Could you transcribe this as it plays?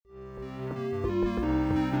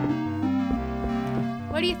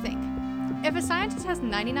What do you think? If a scientist has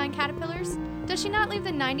 99 caterpillars, does she not leave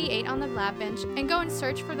the 98 on the lab bench and go and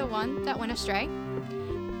search for the one that went astray?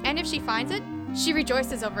 And if she finds it, she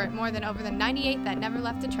rejoices over it more than over the 98 that never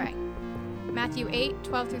left the tray. Matthew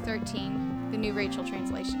 8:12-13, the New Rachel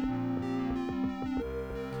Translation.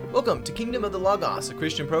 Welcome to Kingdom of the Logos, a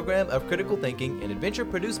Christian program of critical thinking and adventure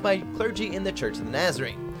produced by clergy in the Church of the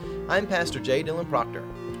Nazarene. I'm Pastor J. Dylan Proctor.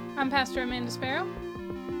 I'm Pastor Amanda Sparrow.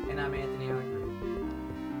 And I'm Anthony Allen.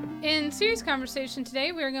 In Series Conversation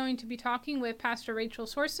today, we are going to be talking with Pastor Rachel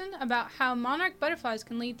Sorson about how monarch butterflies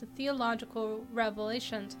can lead to theological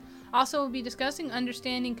revelations. Also, we'll be discussing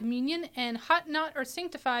understanding communion and hot, not, or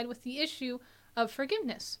sanctified with the issue of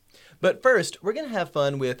forgiveness. But first, we're going to have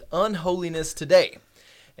fun with Unholiness Today.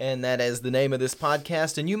 And that is the name of this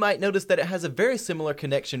podcast, and you might notice that it has a very similar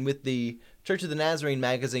connection with the Church of the Nazarene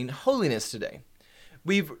magazine, Holiness Today.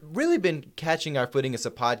 We've really been catching our footing as a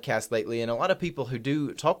podcast lately, and a lot of people who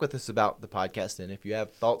do talk with us about the podcast, and if you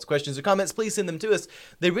have thoughts, questions, or comments, please send them to us.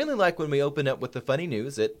 They really like when we open up with the funny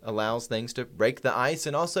news. It allows things to break the ice,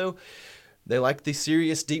 and also they like the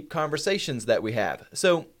serious, deep conversations that we have.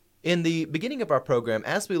 So in the beginning of our program,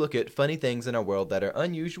 as we look at funny things in our world that are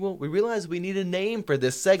unusual, we realize we need a name for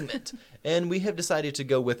this segment, and we have decided to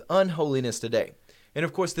go with Unholiness Today. And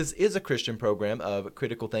of course, this is a Christian program of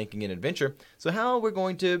critical thinking and adventure. So how we're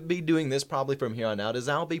going to be doing this probably from here on out is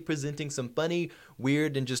I'll be presenting some funny,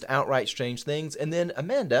 weird, and just outright strange things. And then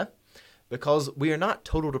Amanda, because we are not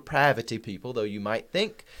total depravity people, though you might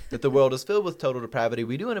think that the world is filled with total depravity,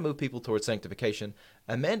 we do want to move people towards sanctification.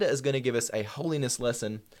 Amanda is going to give us a holiness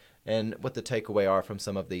lesson and what the takeaway are from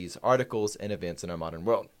some of these articles and events in our modern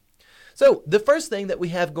world. So the first thing that we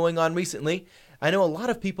have going on recently, I know a lot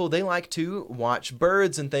of people, they like to watch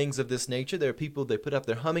birds and things of this nature. There are people, they put up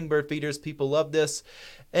their hummingbird feeders. People love this.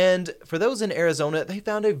 And for those in Arizona, they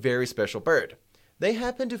found a very special bird. They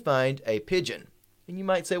happened to find a pigeon. And you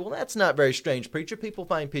might say, well, that's not very strange, preacher. People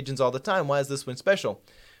find pigeons all the time. Why is this one special?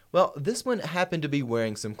 Well, this one happened to be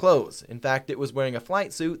wearing some clothes. In fact, it was wearing a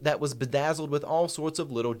flight suit that was bedazzled with all sorts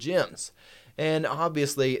of little gems. And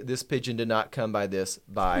obviously, this pigeon did not come by this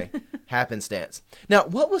by happenstance. Now,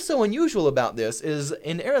 what was so unusual about this is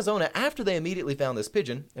in Arizona, after they immediately found this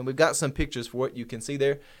pigeon, and we've got some pictures for it, you can see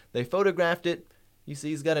there, they photographed it. You see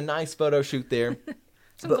he's got a nice photo shoot there.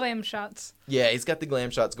 Some glam shots. Yeah, he's got the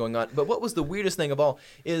glam shots going on. But what was the weirdest thing of all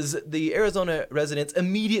is the Arizona residents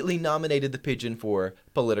immediately nominated the pigeon for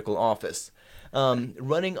political office,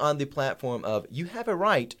 running on the platform of, you have a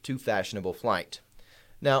right to fashionable flight.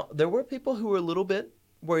 Now, there were people who were a little bit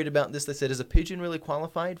worried about this. They said, is a pigeon really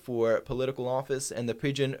qualified for political office? And the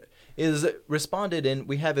pigeon responded, and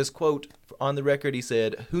we have his quote on the record. He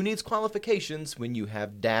said, "Who needs qualifications when you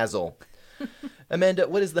have dazzle?" Amanda,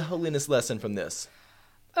 what is the holiness lesson from this?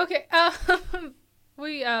 Okay,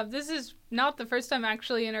 this is not the first time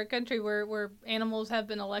actually in our country where animals have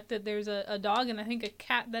been elected. There's a dog and I think a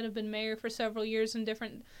cat that have been mayor for several years in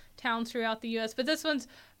different towns throughout the U.S. But this one's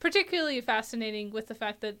particularly fascinating with the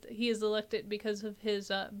fact that he is elected because of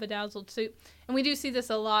his bedazzled suit. And we do see this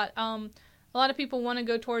a lot. A lot of people want to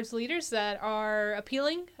go towards leaders that are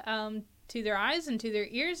appealing to their eyes and to their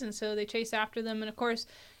ears, and so they chase after them. And of course,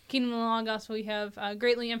 Kingdom of the Logos, we have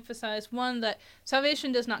greatly emphasized, one, that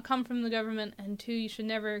salvation does not come from the government, and two, you should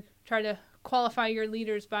never try to qualify your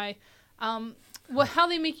leaders by how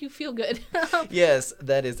they make you feel good. Yes,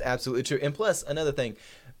 that is absolutely true. And plus, another thing,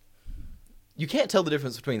 you can't tell the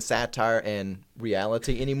difference between satire and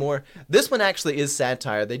reality anymore. This one actually is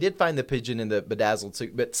satire. They did find the pigeon in the bedazzled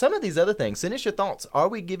suit, but some of these other things, send us your thoughts. Are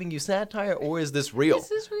we giving you satire, or is this real? Is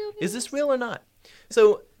this real? Is this real or not?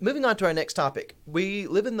 So, moving on to our next topic. We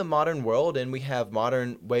live in the modern world, and we have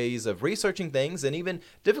modern ways of researching things, and even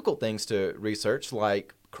difficult things to research,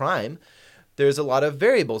 like crime. There's a lot of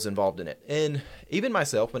variables involved in it. And even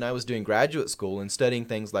myself, when I was doing graduate school and studying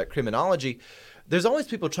things like criminology, there's always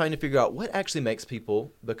people trying to figure out what actually makes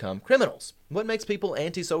people become criminals. What makes people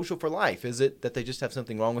antisocial for life? Is it that they just have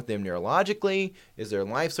something wrong with them neurologically? Is there a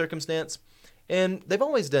life circumstance? And they've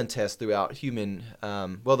always done tests throughout the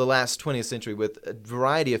last 20th century with a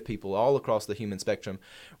variety of people all across the human spectrum,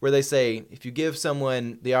 where they say, if you give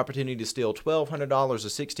someone the opportunity to steal $1,200 or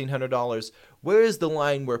 $1,600, where is the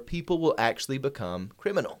line where people will actually become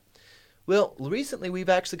criminal? Well, recently we've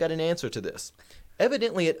actually got an answer to this.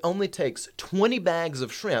 Evidently, it only takes 20 bags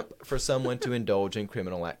of shrimp for someone to indulge in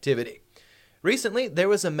criminal activity. Recently, there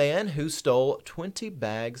was a man who stole 20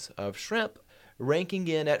 bags of shrimp, ranking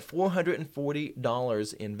in at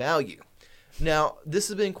 $440 in value. Now, this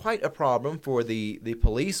has been quite a problem for the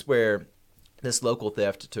police, where this local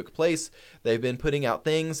theft took place. They've been putting out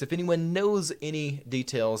things. If anyone knows any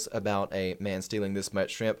details about a man stealing this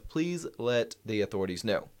much shrimp, please let the authorities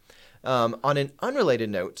know. On an unrelated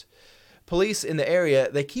note, police in the area,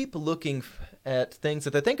 they keep looking at things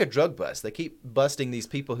that they think are drug busts. They keep busting these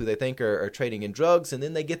people who they think are trading in drugs, and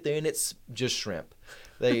then they get there and it's just shrimp.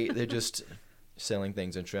 They're just selling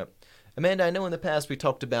things in shrimp. Amanda, I know in the past we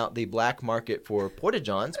talked about the black market for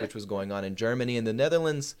porta-johns, which was going on in Germany and the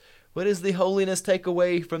Netherlands. What is the holiness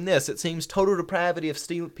takeaway from this? It seems total depravity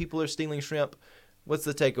if people are stealing shrimp. What's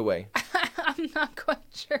the takeaway? I'm not quite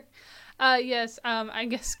sure. Yes, I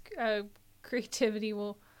guess creativity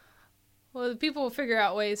will... Well, people will figure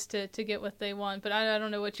out ways to get what they want, but I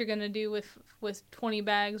don't know what you're going to do with 20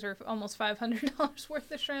 bags or almost $500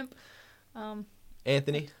 worth of shrimp.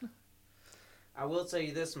 Anthony? I will tell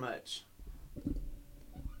you this much.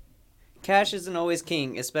 Cash isn't always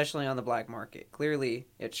king, especially on the black market. Clearly,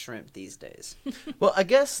 it's shrimp these days. Well, I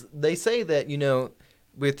guess they say that,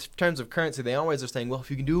 with terms of currency, they always are saying, well, if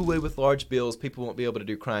you can do away with large bills, people won't be able to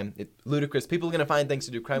do crime. It's ludicrous. People are going to find things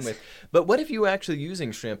to do crime with. But what if you were actually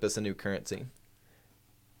using shrimp as a new currency?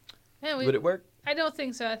 Yeah, Would it work? I don't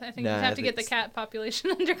think so. I think Nah, we have to get the cat population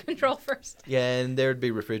under control first. Yeah, and there'd be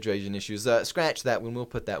refrigeration issues. Scratch that one. We'll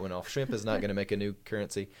put that one off. Shrimp is not going to make a new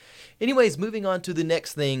currency. Anyways, moving on to the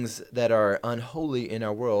next things that are unholy in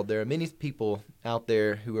our world. There are many people out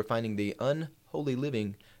there who are finding the unholy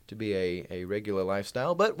living to be a regular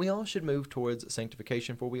lifestyle, but we all should move towards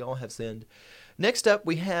sanctification, for we all have sinned. Next up,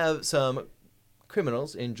 we have some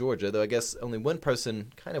criminals in Georgia, though I guess only one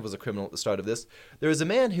person kind of was a criminal at the start of this. There was a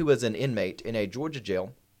man who was an inmate in a Georgia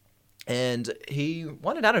jail, and he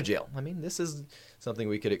wanted out of jail. I mean, this is something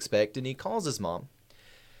we could expect, and he calls his mom,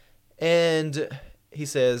 and he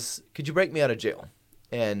says, "Could you break me out of jail?"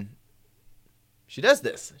 And she does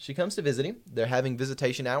this. She comes to visit him. They're having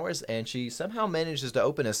visitation hours, and she somehow manages to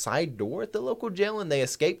open a side door at the local jail, and they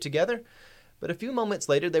escape together. But a few moments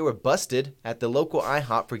later, they were busted at the local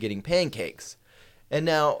IHOP for getting pancakes. And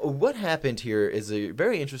now, what happened here is a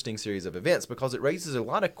very interesting series of events because it raises a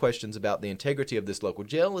lot of questions about the integrity of this local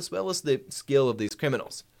jail as well as the skill of these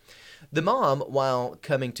criminals. The mom, while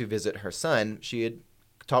coming to visit her son, she had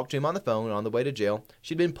talked to him on the phone on the way to jail.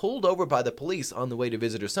 She'd been pulled over by the police on the way to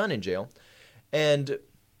visit her son in jail. And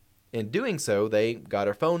in doing so, they got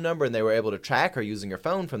her phone number and they were able to track her using her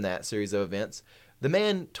phone from that series of events. The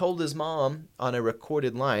man told his mom on a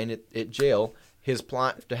recorded line at jail his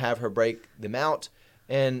plot to have her break them out,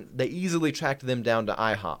 and they easily tracked them down to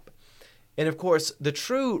IHOP. And of course, the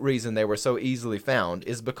true reason they were so easily found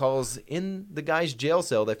is because in the guy's jail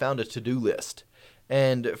cell, they found a to-do list.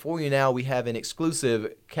 And for you now, we have an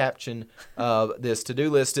exclusive caption of this to-do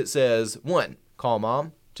list. It says, 1, call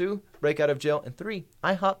mom. 2, break out of jail. And 3,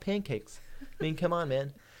 IHOP pancakes. I mean, come on,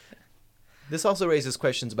 man. This also raises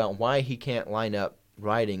questions about why he can't line up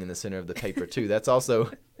writing in the center of the paper, too. That's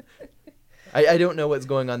also... I don't know what's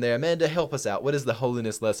going on there. Amanda, help us out. What is the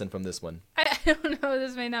holiness lesson from this one? I don't know.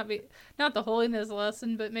 This may not be not the holiness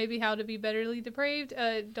lesson, but maybe how to be betterly depraved.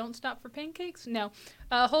 Don't stop for pancakes. No,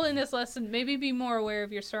 holiness lesson. Maybe be more aware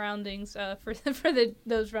of your surroundings. For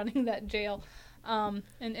those running that jail,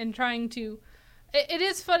 and trying to. It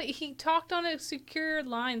is funny. He talked on a secure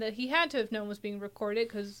line that he had to have known was being recorded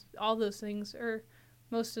because all those things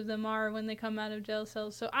most of them are when they come out of jail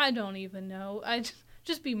cells. So I don't even know.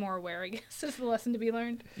 Just be more aware, I guess, is the lesson to be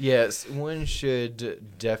learned. Yes, one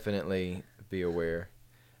should definitely be aware.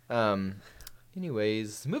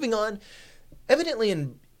 Anyways, moving on. Evidently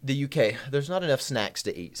in the UK, there's not enough snacks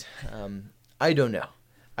to eat. I don't know.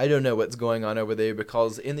 I don't know what's going on over there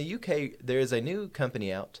because in the UK, there is a new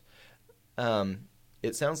company out.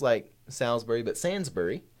 It sounds like Salisbury, but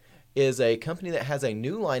Sainsbury is a company that has a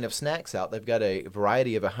new line of snacks out. They've got a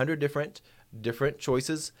variety of 100 different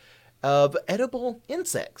choices of edible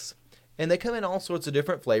insects. And they come in all sorts of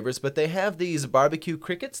different flavors, but they have these barbecue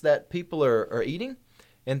crickets that people are eating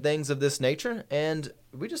and things of this nature. And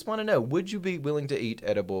we just want to know, would you be willing to eat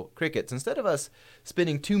edible crickets? Instead of us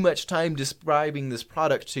spending too much time describing this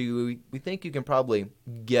product to you, we think you can probably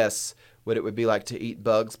guess what it would be like to eat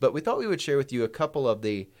bugs. But we thought we would share with you a couple of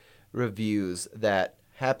the reviews that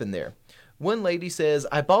happened there. One lady says,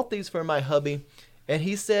 I bought these for my hubby, and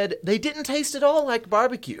he said they didn't taste at all like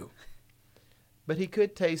barbecue. But he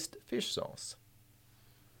could taste fish sauce.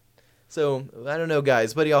 So, I don't know,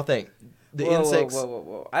 guys. What do y'all think? Insects...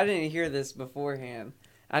 Whoa. I didn't hear this beforehand.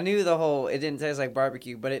 I knew the whole, it didn't taste like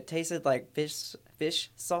barbecue, but it tasted like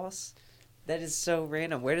fish sauce? That is so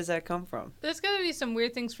random. Where does that come from? There's got to be some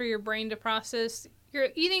weird things for your brain to process. You're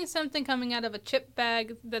eating something coming out of a chip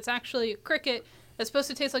bag that's actually a cricket, It's supposed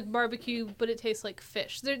to taste like barbecue, but it tastes like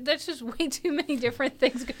fish. There's just way too many different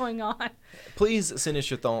things going on. Please send us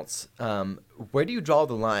your thoughts. Where do you draw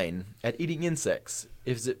the line at eating insects?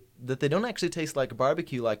 Is it that they don't actually taste like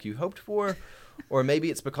barbecue like you hoped for? Or maybe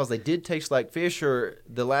it's because they did taste like fish, or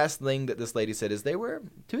the last thing that this lady said is they were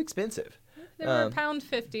too expensive. They were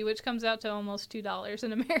 $1.50, which comes out to almost $2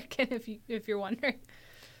 in American, if you're wondering.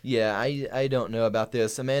 Yeah, I don't know about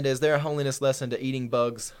this. Amanda, is there a holiness lesson to eating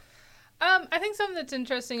bugs? I think something that's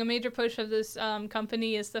interesting, a major push of this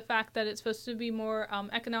company is the fact that it's supposed to be more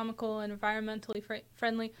economical and environmentally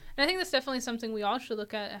friendly. And I think that's definitely something we all should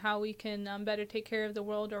look at, how we can better take care of the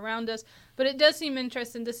world around us. But it does seem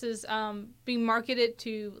interesting. This is being marketed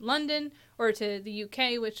to London or to the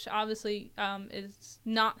UK, which obviously is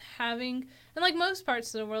not having, and like most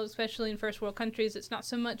parts of the world, especially in first world countries, it's not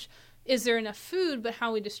so much is there enough food, but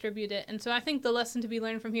how we distribute it. And so I think the lesson to be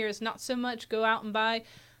learned from here is not so much go out and buy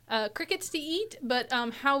crickets to eat, but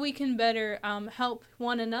how we can better help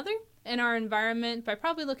one another in our environment by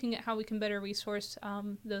probably looking at how we can better resource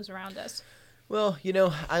those around us. Well,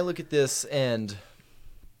 I look at this and,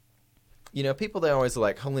 people, they always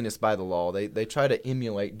like holiness by the law. They try to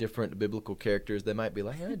emulate different biblical characters. They might be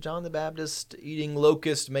like, John the Baptist eating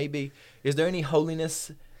locust, maybe. Is there any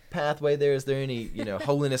holiness pathway there? Is there any,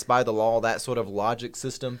 holiness by the law, that sort of logic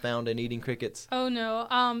system found in eating crickets? Oh, no.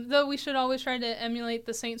 Though we should always try to emulate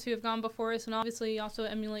the saints who have gone before us and obviously also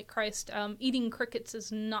emulate Christ. Eating crickets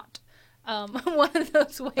is not one of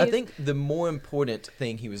those ways. I think the more important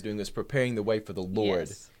thing he was doing was preparing the way for the Lord.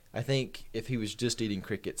 Yes. I think if he was just eating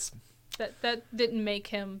crickets, that didn't make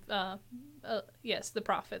him the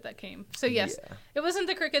prophet that came. So yes, yeah. It wasn't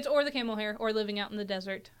the crickets or the camel hair or living out in the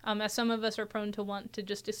desert, as some of us are prone to want to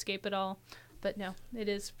just escape it all. But no, it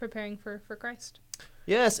is preparing for Christ.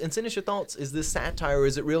 Yes, and send us your thoughts. Is this satire or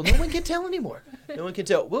is it real? No one can tell anymore. No one can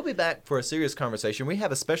tell. We'll be back for a serious conversation. We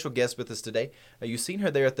have a special guest with us today. You've seen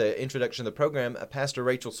her there at the introduction of the program, Pastor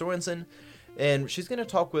Rachel Sorensen. And she's going to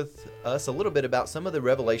talk with us a little bit about some of the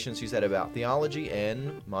revelations she's had about theology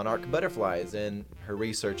and monarch butterflies and her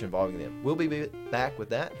research involving them. We'll be back with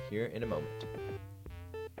that here in a moment.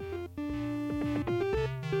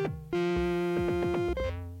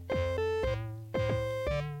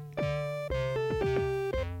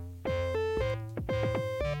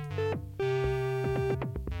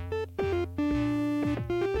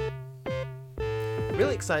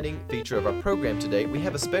 Really exciting feature of our program today, we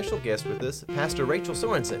have a special guest with us, Pastor Rachel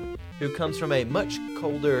Sorensen, who comes from a much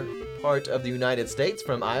colder part of the United States,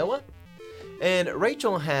 from Iowa. And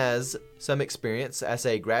Rachel has some experience as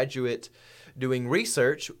a graduate doing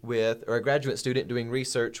research with, or a graduate student doing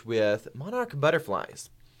research with monarch butterflies.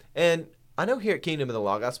 And I know here at Kingdom of the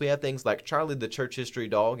Logos, we have things like Charlie the Church History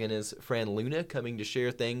Dog and his friend Luna coming to share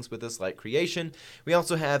things with us like creation. We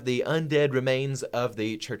also have the undead remains of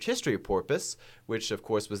the Church History porpoise, which of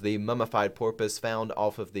course was the mummified porpoise found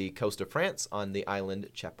off of the coast of France on the island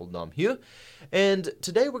Chapel-Damhieu. And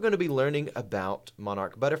today we're going to be learning about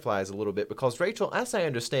monarch butterflies a little bit because, Rachel, as I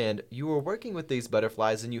understand, you were working with these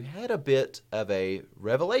butterflies and you had a bit of a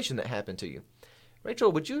revelation that happened to you.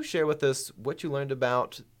 Rachel, would you share with us what you learned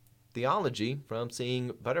about theology from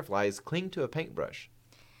seeing butterflies cling to a paintbrush?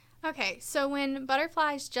 Okay, so when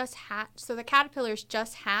butterflies just hatch, so the caterpillars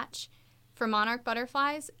just hatch for monarch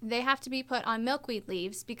butterflies, they have to be put on milkweed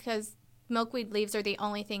leaves because milkweed leaves are the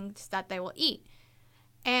only things that they will eat.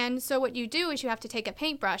 And so what you do is you have to take a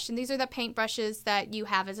paintbrush, and these are the paintbrushes that you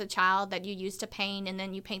have as a child that you use to paint, and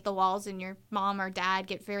then you paint the walls, and your mom or dad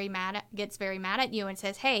gets very mad at you and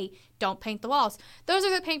says, "Hey, don't paint the walls." Those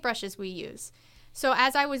are the paintbrushes we use. So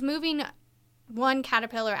as I was moving one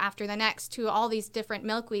caterpillar after the next to all these different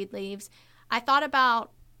milkweed leaves, I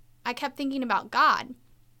kept thinking about God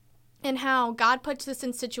and how God puts us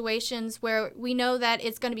in situations where we know that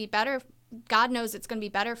it's going to be better. God knows it's going to be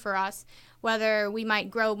better for us, whether we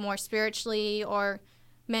might grow more spiritually or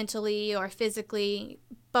mentally or physically,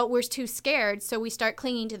 but we're too scared, so we start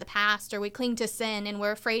clinging to the past or we cling to sin and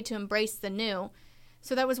we're afraid to embrace the new.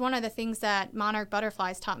 So that was one of the things that monarch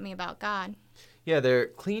butterflies taught me about God. Yeah, they're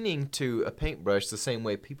clinging to a paintbrush the same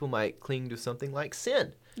way people might cling to something like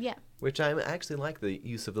sin. Yeah. Which I actually like the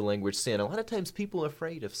use of the language sin. A lot of times people are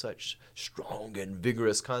afraid of such strong and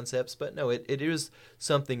vigorous concepts, but no, it is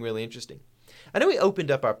something really interesting. I know we opened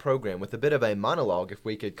up our program with a bit of a monologue, if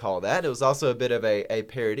we could call that. It was also a bit of a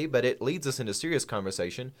parody, but it leads us into serious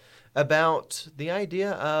conversation about the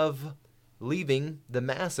idea of leaving the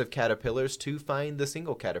mass of caterpillars to find the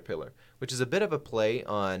single caterpillar, which is a bit of a play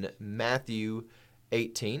on Matthew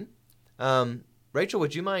 18. Rachel,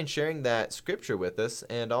 would you mind sharing that scripture with us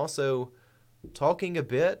and also talking a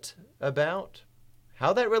bit about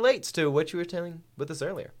how that relates to what you were telling with us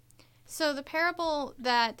earlier. So the parable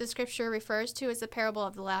that the scripture refers to is the parable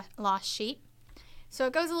of the lost sheep. So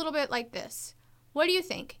it goes a little bit like this. What do you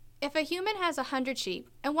think? If a human has 100 sheep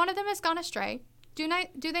and one of them has gone astray, do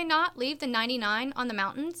they not leave the 99 on the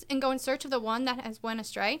mountains and go in search of the one that has went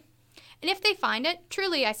astray? And if they find it,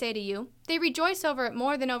 truly I say to you, they rejoice over it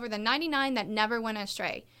more than over the 99 that never went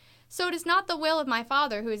astray. So it is not the will of my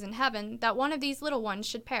Father who is in heaven that one of these little ones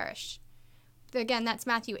should perish. Again, that's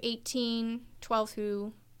Matthew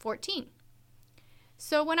 18:12-14.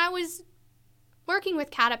 So when I was working with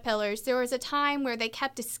caterpillars, there was a time where they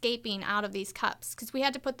kept escaping out of these cups because we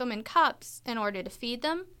had to put them in cups in order to feed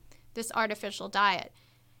them this artificial diet.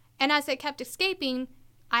 And as they kept escaping,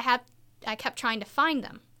 I kept trying to find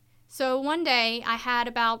them. So one day I had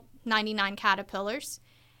about 99 caterpillars,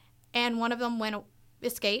 and one of them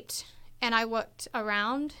escaped, and I looked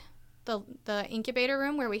around the incubator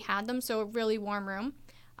room where we had them, so a really warm room.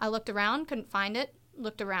 I looked around, couldn't find it,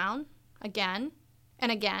 looked around again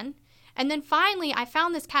and again, and then finally I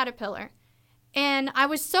found this caterpillar, and I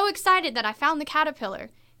was so excited that I found the caterpillar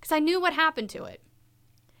because I knew what happened to it.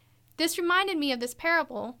 This reminded me of this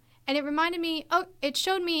parable, and it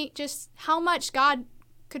showed me just how much God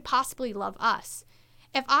could possibly love us.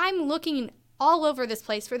 If I'm looking all over this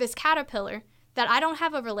place for this caterpillar that I don't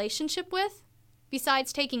have a relationship with,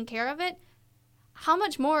 besides taking care of it, how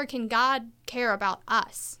much more can God care about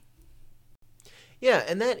us? Yeah,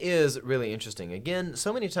 and that is really interesting. Again,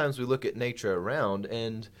 so many times we look at nature around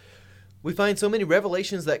and we find so many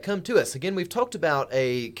revelations that come to us. Again, we've talked about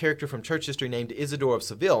a character from church history named Isidore of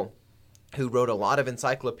Seville, who wrote a lot of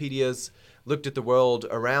encyclopedias, looked at the world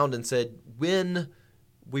around and said, when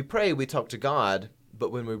we pray, we talk to God,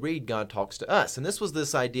 but when we read, God talks to us. And this was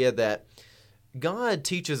this idea that God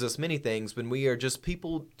teaches us many things when we are just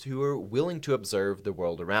people who are willing to observe the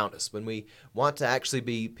world around us, when we want to actually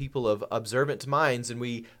be people of observant minds and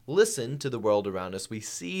we listen to the world around us, we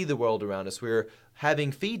see the world around us, we're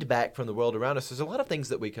having feedback from the world around us. There's a lot of things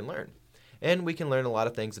that we can learn. And we can learn a lot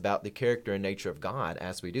of things about the character and nature of God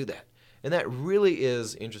as we do that. And that really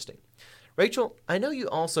is interesting. Rachel, I know you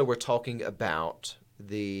also were talking about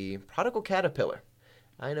the prodigal caterpillar.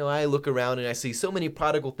 I know I look around and I see so many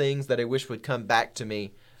prodigal things that I wish would come back to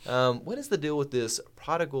me. What is the deal with this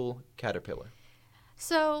prodigal caterpillar?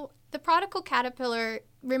 So the prodigal caterpillar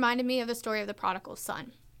reminded me of the story of the prodigal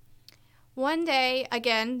son. One day,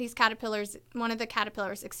 again, one of the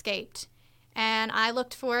caterpillars escaped, and I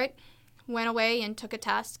looked for it, went away and took a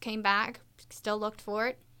test, came back, still looked for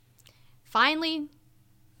it. Finally,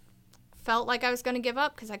 felt like I was going to give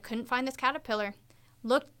up because I couldn't find this caterpillar.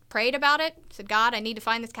 Prayed about it, said, God, I need to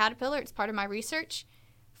find this caterpillar. It's part of my research.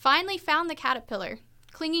 Finally found the caterpillar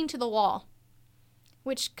clinging to the wall,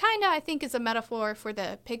 which kind of, I think, is a metaphor for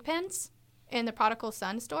the pig pens in the prodigal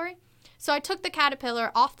son story. So I took the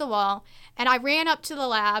caterpillar off the wall, and I ran up to the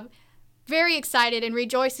lab, very excited and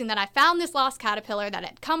rejoicing that I found this lost caterpillar that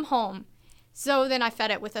had come home. So then I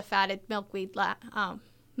fed it with a fatted milkweed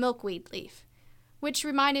leaf, which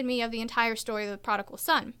reminded me of the entire story of the prodigal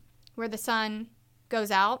son, where the son goes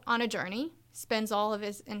out on a journey, spends all of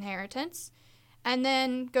his inheritance, and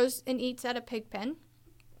then goes and eats at a pig pen.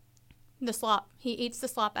 He eats the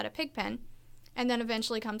slop at a pig pen, and then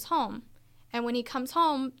eventually comes home. And when he comes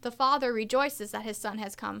home, the father rejoices that his son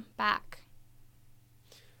has come back.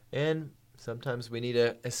 And sometimes we need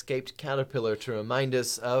an escaped caterpillar to remind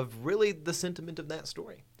us of really the sentiment of that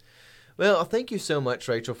story. Well, thank you so much,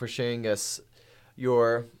 Rachel, for sharing us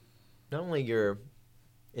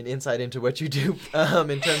an insight into what you do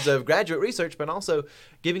in terms of graduate research, but also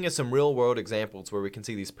giving us some real-world examples where we can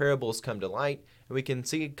see these parables come to light, and we can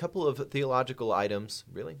see a couple of theological items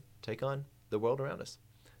really take on the world around us.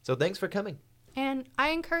 So thanks for coming. And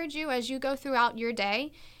I encourage you, as you go throughout your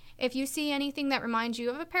day, if you see anything that reminds you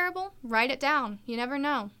of a parable, write it down. You never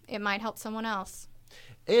know. It might help someone else.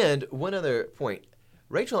 And one other point.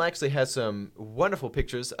 Rachel actually has some wonderful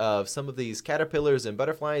pictures of some of these caterpillars and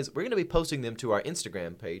butterflies. We're going to be posting them to our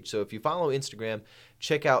Instagram page. So if you follow Instagram,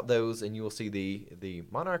 check out those and you will see the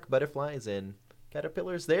monarch butterflies and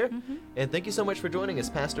caterpillars there. Mm-hmm. And thank you so much for joining us,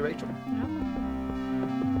 Pastor Rachel. Yeah.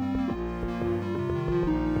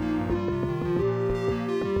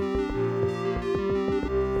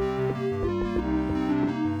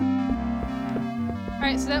 All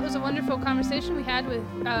right, so that was a wonderful conversation we had with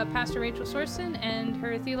Pastor Rachel Sorson and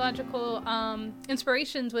her theological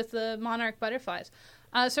inspirations with the monarch butterflies.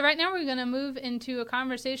 So right now we're going to move into a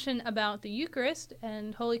conversation about the Eucharist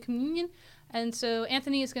and Holy Communion. And so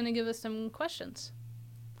Anthony is going to give us some questions.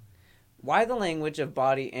 Why the language of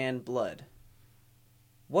body and blood?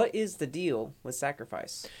 What is the deal with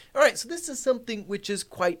sacrifice? All right, so this is something which is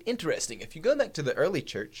quite interesting. If you go back to the early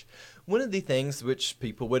church, one of the things which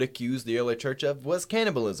people would accuse the early church of was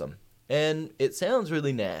cannibalism. And it sounds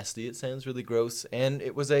really nasty, it sounds really gross, and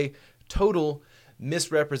it was a total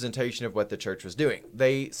misrepresentation of what the church was doing.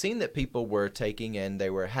 They seen that people were taking and they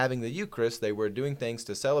were having the Eucharist, they were doing things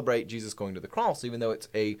to celebrate Jesus going to the cross, even though it's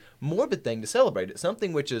a morbid thing to celebrate. It's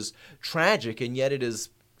something which is tragic, and yet it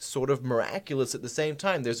is sort of miraculous at the same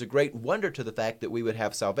time. There's a great wonder to the fact that we would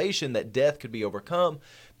have salvation, that death could be overcome,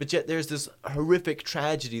 but yet there's this horrific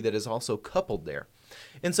tragedy that is also coupled there.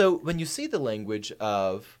 And so when you see the language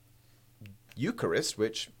of Eucharist,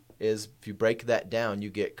 which is, if you break that down, you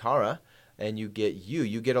get kara and you get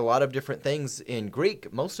you get a lot of different things in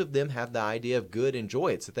Greek. Most of them have the idea of good and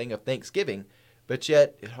joy. It's a thing of thanksgiving, but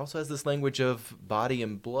yet it also has this language of body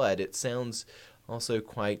and blood. It sounds also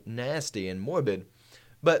quite nasty and morbid.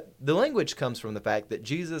 But the language comes from the fact that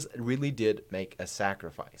Jesus really did make a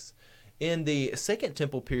sacrifice. In the Second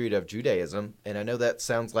Temple period of Judaism, and I know that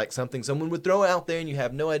sounds like something someone would throw out there and you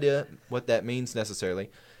have no idea what that means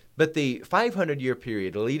necessarily, but the 500-year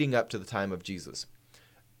period leading up to the time of Jesus,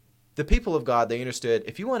 the people of God, they understood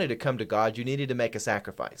if you wanted to come to God, you needed to make a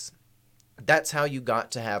sacrifice. That's how you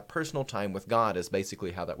got to have personal time with God, is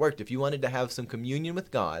basically how that worked. If you wanted to have some communion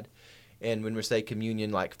with God, and when we say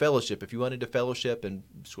communion, like fellowship, if you wanted to fellowship and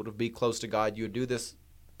sort of be close to God, you would do this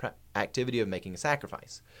activity of making a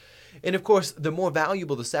sacrifice. And of course, the more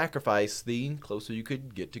valuable the sacrifice, the closer you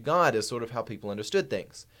could get to God, is sort of how people understood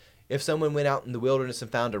things. If someone went out in the wilderness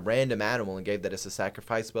and found a random animal and gave that as a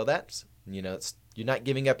sacrifice, well, that's, you're not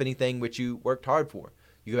giving up anything which you worked hard for.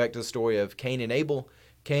 You go back to the story of Cain and Abel.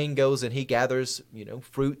 Cain goes and he gathers,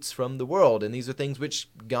 fruits from the world, and these are things which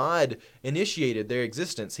God initiated their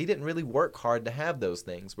existence. He didn't really work hard to have those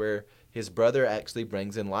things, where his brother actually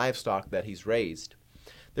brings in livestock that he's raised.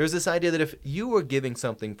 There's this idea that if you were giving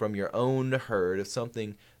something from your own herd, of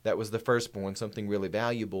something that was the firstborn, something really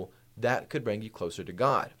valuable, that could bring you closer to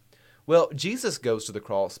God. Well, Jesus goes to the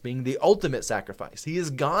cross being the ultimate sacrifice. He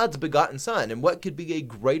is God's begotten Son, and what could be a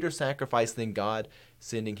greater sacrifice than God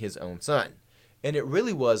sending his own Son? And it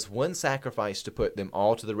really was one sacrifice to put them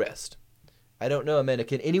all to the rest. I don't know, Amanda,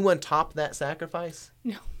 can anyone top that sacrifice?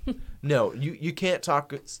 No. No, you can't top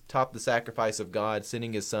the sacrifice of God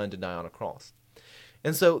sending his Son to die on a cross.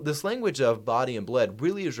 And so this language of body and blood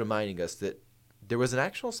really is reminding us that there was an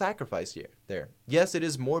actual sacrifice here. There. Yes, it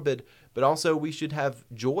is morbid, but also we should have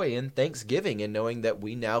joy and thanksgiving in knowing that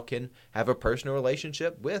we now can have a personal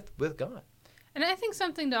relationship with God. And I think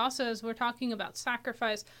something to also, as we're talking about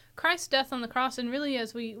sacrifice, Christ's death on the cross, and really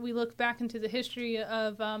as we look back into the history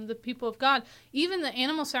of the people of God, even the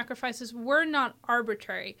animal sacrifices were not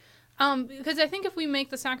arbitrary. Because I think if we make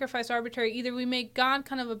the sacrifice arbitrary, either we make God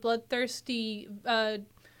kind of a bloodthirsty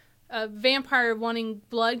vampire wanting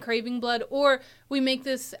blood, craving blood, or we make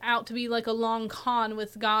this out to be like a long con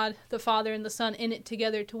with God, the Father, and the Son in it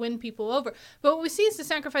together to win people over. But what we see is the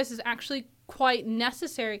sacrifice is actually quite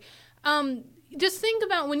necessary. Just think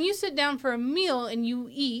about when you sit down for a meal and you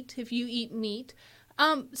eat, if you eat meat,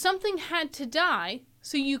 something had to die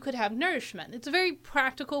so you could have nourishment. It's a very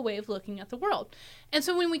practical way of looking at the world. And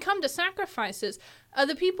so when we come to sacrifices,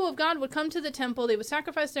 the people of God would come to the temple, they would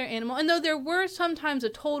sacrifice their animal, and though there were sometimes a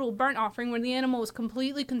total burnt offering where the animal was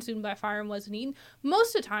completely consumed by fire and wasn't eaten,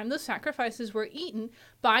 most of the time those sacrifices were eaten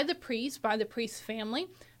by the priest, by the priest's family,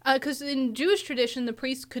 because in Jewish tradition, the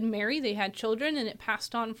priests could marry, they had children, and it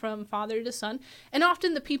passed on from father to son. And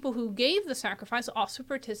often the people who gave the sacrifice also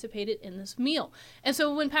participated in this meal. And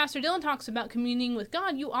so when Pastor Dylan talks about communing with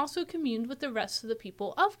God, you also communed with the rest of the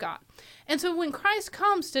people of God. And so when Christ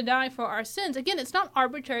comes to die for our sins, again, it's not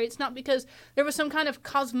arbitrary. It's not because there was some kind of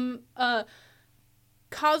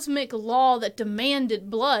cosmic law that demanded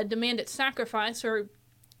blood, demanded sacrifice, or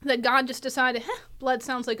that God just decided, blood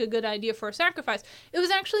sounds like a good idea for a sacrifice. It was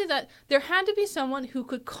actually that there had to be someone who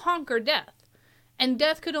could conquer death. And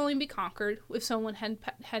death could only be conquered if someone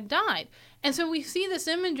had died. And so we see this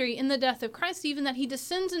imagery in the death of Christ, even that he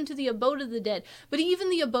descends into the abode of the dead. But even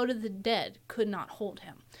the abode of the dead could not hold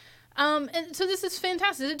him. And so this is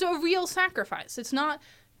fantastic. It's a real sacrifice. It's not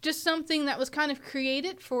just something that was kind of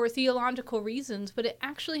created for theological reasons, but it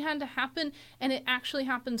actually had to happen, and it actually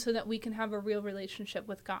happened so that we can have a real relationship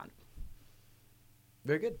with God.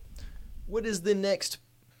 Very good. What is the next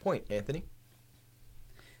point, Anthony?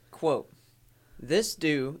 Quote, "This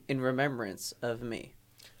do in remembrance of me."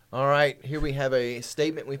 All right, here we have a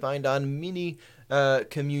statement we find on many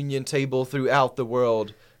communion table throughout the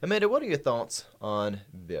world. Amanda, what are your thoughts on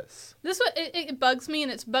this? This one, it bugs me,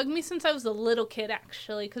 and it's bugged me since I was a little kid,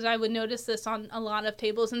 actually, because I would notice this on a lot of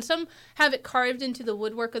tables, and some have it carved into the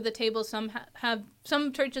woodwork of the table. Some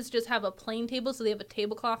some churches just have a plain table, so they have a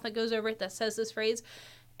tablecloth that goes over it that says this phrase.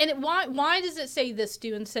 And why does it say this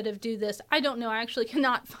do instead of do this? I don't know. I actually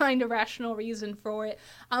cannot find a rational reason for it.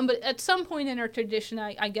 But at some point in our tradition,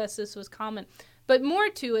 I guess this was common. But more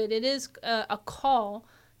to it, it is a call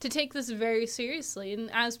to take this very seriously. And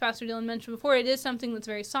as Pastor Dylan mentioned before, it is something that's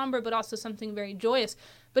very somber, but also something very joyous.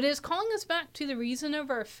 But it is calling us back to the reason of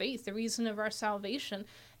our faith, the reason of our salvation.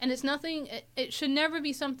 And it should never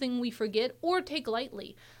be something we forget or take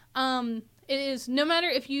lightly. It is, no matter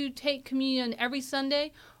if you take communion every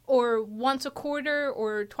Sunday or once a quarter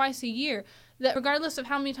or twice a year, that regardless of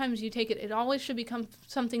how many times you take it, it always should become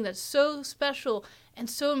something that's so special and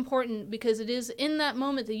so important, because it is in that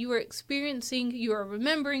moment that you are experiencing, you are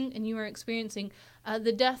remembering, and you are experiencing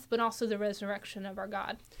the death, but also the resurrection of our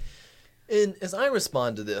God. And as I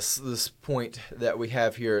respond to this point that we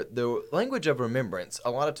have here, the language of remembrance,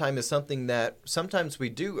 a lot of time is something that sometimes we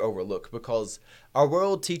do overlook, because our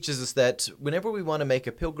world teaches us that whenever we want to make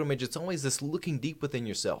a pilgrimage, it's always this looking deep within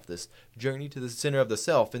yourself, this journey to the center of the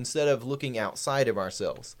self, instead of looking outside of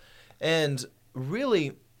ourselves. And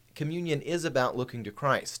really, communion is about looking to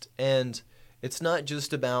Christ. And it's not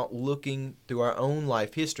just about looking through our own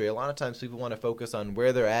life history. A lot of times people want to focus on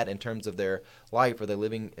where they're at in terms of their life. Are they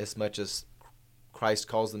living as much as Christ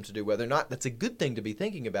calls them to do? Whether or not that's a good thing to be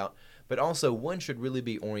thinking about, but also one should really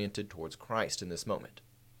be oriented towards Christ in this moment.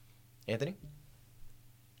 Anthony?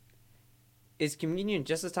 Is communion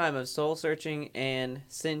just a time of soul searching and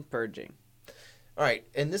sin purging? All right,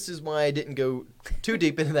 and this is why I didn't go too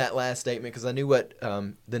deep into that last statement, because I knew what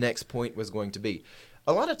the next point was going to be.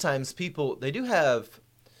 A lot of times people, they do have,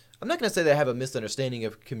 I'm not going to say they have a misunderstanding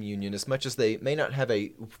of communion as much as they may not have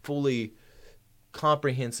a fully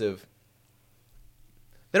comprehensive,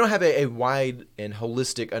 they don't have a wide and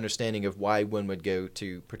holistic understanding of why one would go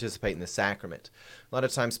to participate in the sacrament. A lot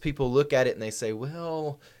of times people look at it and they say,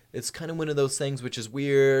 well, it's kind of one of those things which is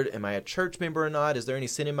weird. Am I a church member or not? Is there any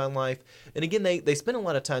sin in my life? And again, they spend a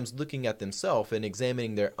lot of times looking at themselves and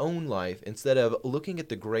examining their own life instead of looking at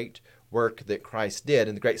the great work that Christ did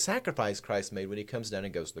and the great sacrifice Christ made when he comes down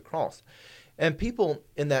and goes to the cross. And people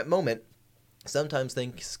in that moment, sometimes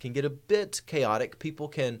things can get a bit chaotic. People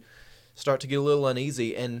can start to get a little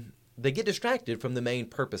uneasy, and they get distracted from the main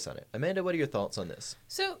purpose on it. Amanda, what are your thoughts on this?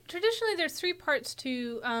 So traditionally there's 3 parts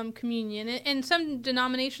to communion, and some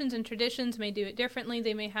denominations and traditions may do it differently.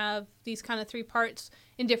 They may have these kind of 3 parts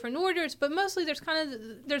in different orders, but mostly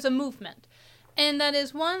there's a movement. And that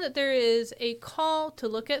is, one, that there is a call to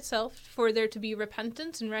look at self, for there to be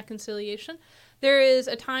repentance and reconciliation. There is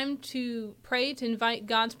a time to pray, to invite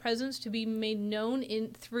God's presence to be made known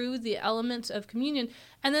through the elements of communion.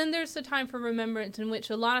 And then there's the time for remembrance, in which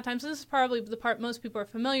a lot of times, this is probably the part most people are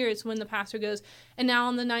familiar, it's when the pastor goes, and now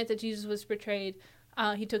on the night that Jesus was betrayed,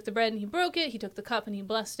 he took the bread and he broke it, he took the cup and he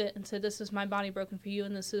blessed it and said, this is my body broken for you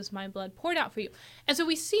and this is my blood poured out for you. And so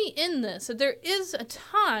we see in this that there is a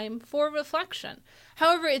time for reflection.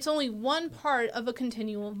 However, it's only one part of a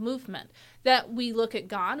continual movement, that we look at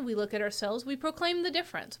God, we look at ourselves, we proclaim the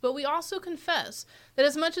difference, but we also confess that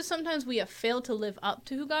as much as sometimes we have failed to live up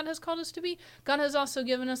to who God has called us to be, God has also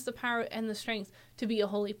given us the power and the strength to be a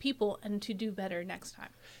holy people and to do better next time.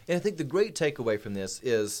 And I think the great takeaway from this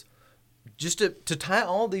is just to tie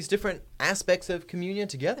all these different aspects of communion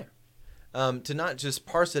together. To not just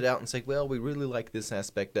parse it out and say, well, we really like this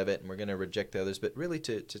aspect of it and we're going to reject the others, but really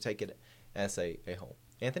to take it as a whole.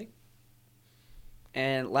 Anthony?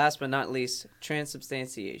 And last but not least,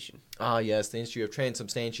 transubstantiation. Ah, yes, the issue of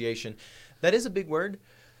transubstantiation. That is a big word.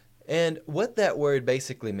 And what that word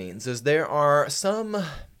basically means is there are some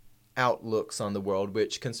outlooks on the world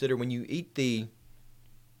which consider when you eat the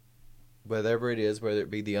whatever it is, whether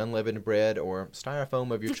it be the unleavened bread or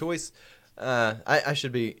styrofoam of your choice. I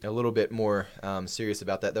should be a little bit more serious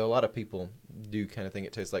about that, though a lot of people do kind of think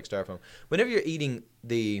it tastes like styrofoam. Whenever you're eating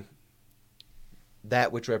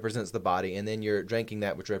that which represents the body, and then you're drinking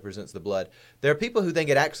that which represents the blood, there are people who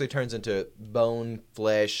think it actually turns into bone,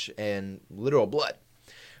 flesh, and literal blood.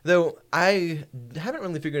 Though I haven't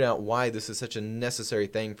really figured out why this is such a necessary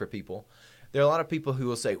thing for people. There are a lot of people who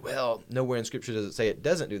will say, well, nowhere in Scripture does it say it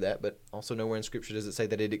doesn't do that, but also nowhere in Scripture does it say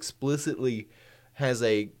that it explicitly has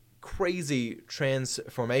a crazy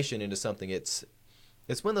transformation into something. It's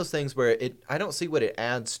one of those things where I don't see what it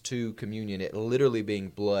adds to communion, it literally being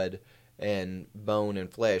blood and bone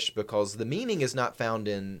and flesh, because the meaning is not found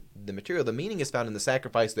in the material. The meaning is found in the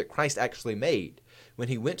sacrifice that Christ actually made when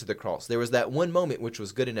he went to the cross. There was that one moment which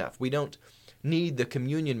was good enough. We don't need the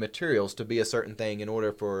communion materials to be a certain thing in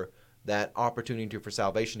order for that opportunity for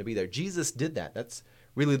salvation to be there. Jesus did that. That's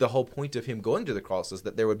really the whole point of him going to the cross, is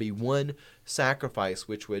that there would be one sacrifice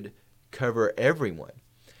which would cover everyone.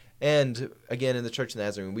 And again, in the Church of the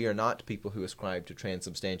Nazarene, we are not people who ascribe to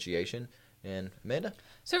transubstantiation. And Amanda?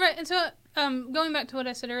 So right, and so going back to what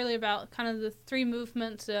I said earlier about kind of the three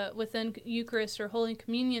movements within Eucharist or Holy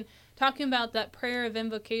Communion, talking about that prayer of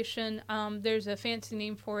invocation, there's a fancy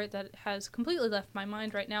name for it that has completely left my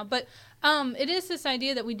mind right now, but it is this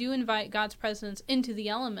idea that we do invite God's presence into the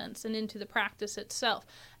elements and into the practice itself,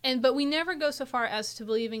 but we never go so far as to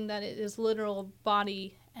believing that it is literal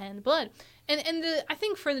body and blood. And I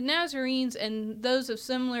think for the Nazarenes and those of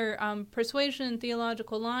similar persuasion and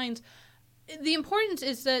theological lines, the importance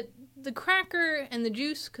is that the cracker and the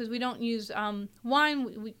juice, because we don't use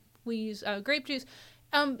wine, we use grape juice,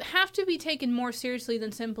 have to be taken more seriously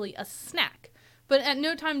than simply a snack. But at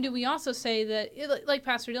no time do we also say that, like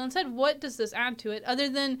Pastor Dylan said, what does this add to it? Other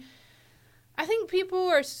than, I think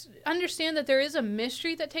people understand that there is a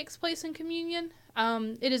mystery that takes place in communion.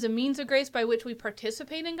 It is a means of grace by which we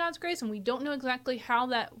participate in God's grace, and we don't know exactly how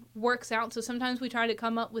that works out. So sometimes we try to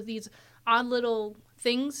come up with these odd little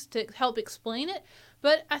things to help explain it.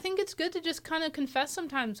 But I think it's good to just kind of confess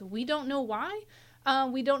sometimes we don't know why.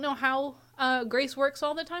 We don't know how grace works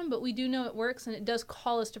all the time, but we do know it works, and it does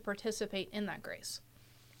call us to participate in that grace.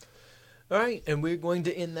 All right, and we're going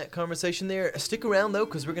to end that conversation there. Stick around, though,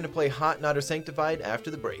 because we're going to play Hot, Not, or Sanctified after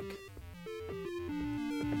the break.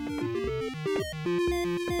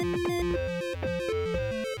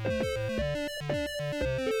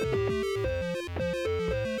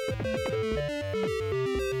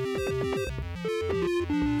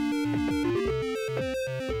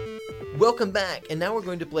 Welcome back, and now we're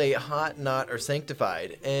going to play Hot, Not, or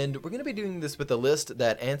Sanctified, and we're going to be doing this with a list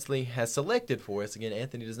that Anthony has selected for us. Again,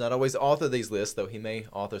 Anthony does not always author these lists, though he may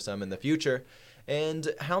author some in the future,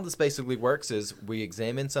 and how this basically works is we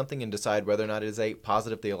examine something and decide whether or not it is a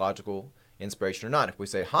positive theological inspiration or not. If we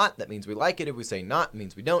say hot, that means we like it. If we say not, it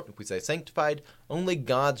means we don't. If we say sanctified, only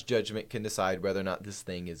God's judgment can decide whether or not this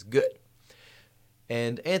thing is good.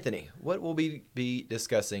 And Anthony, what will we be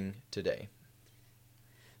discussing today?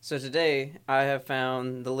 So today I have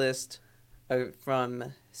found the list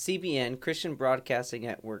from CBN, Christian Broadcasting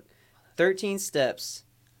Network, 13 Steps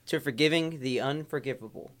to Forgiving the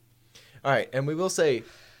Unforgivable. All right, and we will say,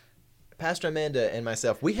 Pastor Amanda and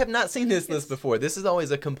myself, we have not seen this list before. This is always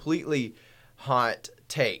a completely hot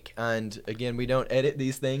take. And again, we don't edit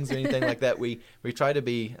these things or anything like that. We try to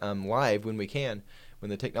be live when we can, when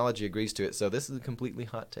the technology agrees to it. So this is a completely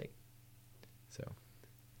hot take. So...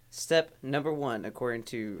 Step number 1, according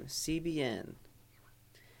to CBN.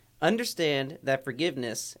 Understand that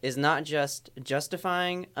forgiveness is not just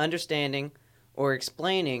justifying, understanding, or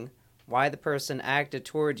explaining why the person acted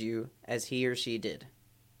toward you as he or she did.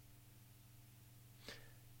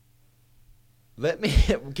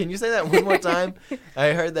 Can you say that one more time? I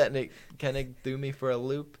heard that and it kind of threw me for a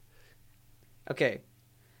loop. Okay.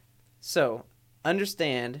 So,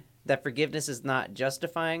 understand that forgiveness is not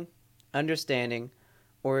justifying, understanding,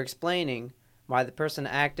 or explaining why the person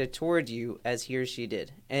acted toward you as he or she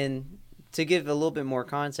did. And to give a little bit more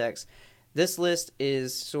context, this list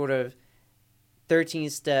is sort of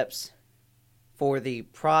 13 steps for the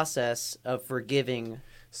process of forgiving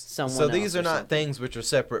someone So else these are not something. things which are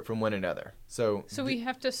separate from one another. So we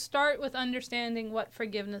have to start with understanding what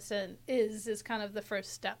forgiveness is kind of the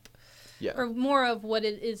first step. Yeah. Or more of what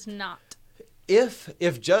it is not. If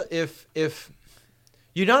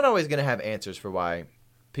you're not always going to have answers for why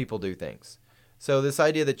people do things. So this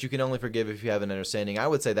idea that you can only forgive if you have an understanding, I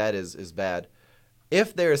would say that is bad.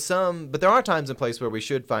 If there is but there are times and places where we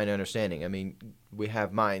should find understanding. I mean, we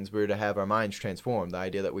have minds. We're to have our minds transformed. The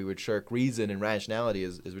idea that we would shirk reason and rationality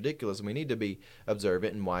is ridiculous, and we need to be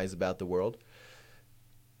observant and wise about the world.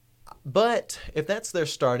 But if that's their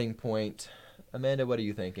starting point, Amanda, what are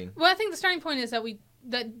you thinking? Well, I think the starting point is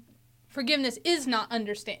that forgiveness is not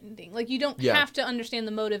understanding. Like, you don't have to understand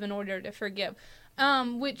the motive in order to forgive.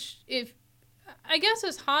 Which, if I guess,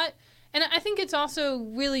 is hot. And I think it's also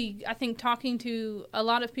really, talking to a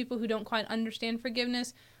lot of people who don't quite understand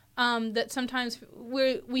forgiveness, that sometimes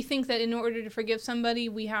we think that in order to forgive somebody,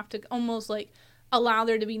 we have to almost like allow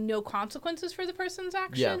there to be no consequences for the person's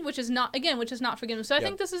action, which is not forgiveness. So I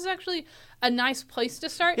think this is actually a nice place to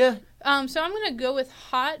start. Yeah. So I'm going to go with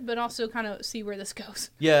hot, but also kind of see where this goes.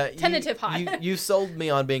 Yeah. Tentative hot. You sold me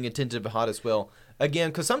on being a tentative hot as well.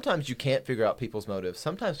 Again, because sometimes you can't figure out people's motives.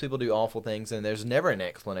 Sometimes people do awful things, and there's never an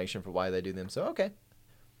explanation for why they do them. So, okay.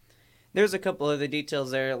 There's a couple other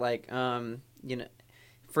details there, like,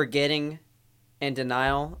 forgetting and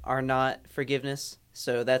denial are not forgiveness,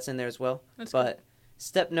 so that's in there as well. That's But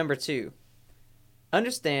step number 2,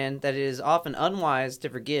 understand that it is often unwise to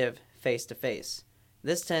forgive face to face.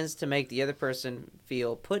 This tends to make the other person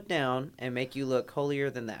feel put down and make you look holier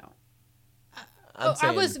than thou.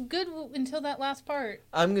 I was good until that last part.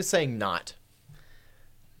 I'm saying not.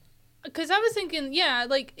 Because I was thinking, yeah,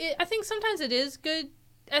 like, I think sometimes it is good.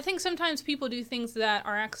 I think sometimes people do things that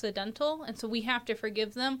are accidental, and so we have to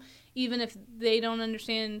forgive them, even if they don't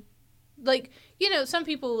understand. Like, some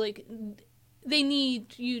people, like, they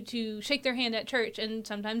need you to shake their hand at church, and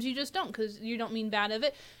sometimes you just don't, because you don't mean bad of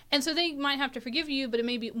it. And so they might have to forgive you, but it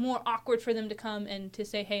may be more awkward for them to come and to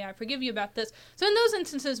say, hey, I forgive you about this. So in those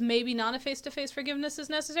instances, maybe not a face-to-face forgiveness is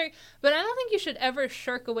necessary, but I don't think you should ever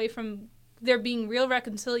shirk away from there being real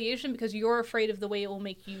reconciliation because you're afraid of the way it will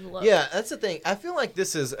make you look. Yeah, that's the thing. I feel like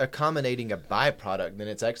this is accommodating a byproduct than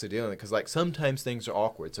it's actually dealing with, because like sometimes things are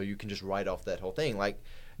awkward, so you can just write off that whole thing. Like,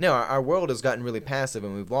 now our world has gotten really passive,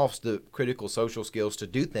 and we've lost the critical social skills to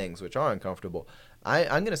do things which are uncomfortable. I'm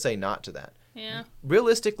going to say not to that. Yeah.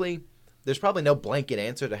 Realistically, there's probably no blanket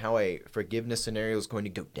answer to how a forgiveness scenario is going to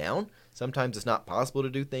go down. Sometimes it's not possible to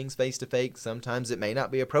do things face to face. Sometimes it may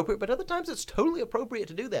not be appropriate, but other times it's totally appropriate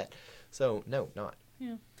to do that. So, no, not.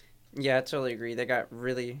 Yeah, I totally agree. They got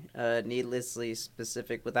really needlessly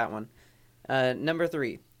specific with that one. Number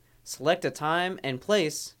 3, select a time and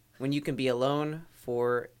place when you can be alone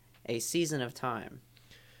for a season of time.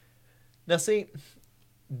 Now, see,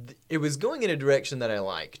 it was going in a direction that I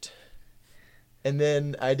liked. And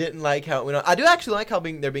then I didn't like how it went on. I do actually like how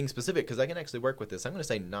they're being specific, because I can actually work with this. I'm going to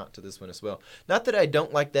say not to this one as well. Not that I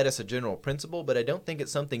don't like that as a general principle, but I don't think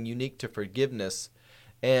it's something unique to forgiveness.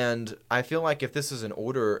 And I feel like if this is an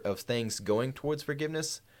order of things going towards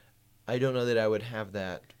forgiveness, I don't know that I would have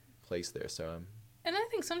that place there. So, And I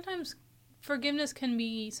think sometimes forgiveness can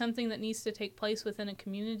be something that needs to take place within a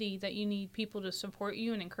community, that you need people to support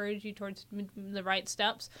you and encourage you towards the right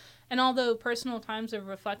steps. And although personal times of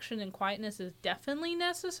reflection and quietness is definitely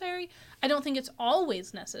necessary, I don't think it's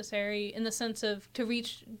always necessary in the sense of to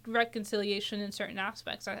reach reconciliation in certain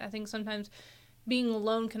aspects. I think sometimes being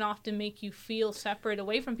alone can often make you feel separate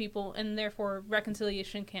away from people, and therefore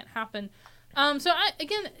reconciliation can't happen. So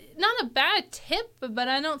again, not a bad tip, but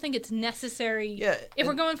I don't think it's necessary. Yeah, if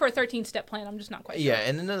we're going for a 13-step plan, I'm just not quite sure. Yeah,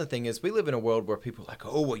 and another thing is we live in a world where people are like,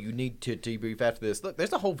 oh, well, you need to debrief after this. Look,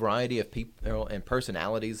 there's a whole variety of people and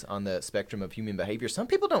personalities on the spectrum of human behavior. Some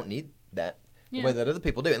people don't need that the way that other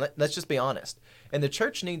people do. And let's just be honest. And the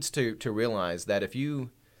church needs to realize that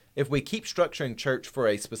if we keep structuring church for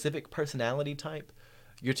a specific personality type,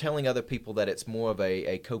 you're telling other people that it's more of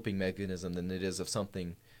a coping mechanism than it is of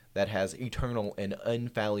something that has eternal and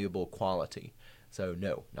infallible quality. So,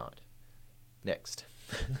 no, not. Next.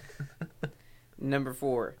 Number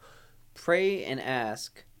 4, pray and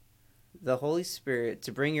ask the Holy Spirit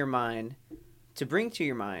to bring to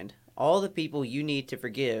your mind all the people you need to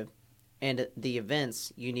forgive and the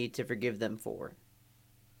events you need to forgive them for.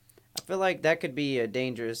 I feel like that could be a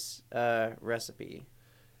dangerous recipe.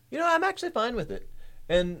 I'm actually fine with it.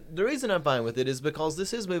 And the reason I'm fine with it is because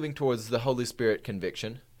this is moving towards the Holy Spirit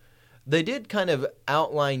conviction. They did kind of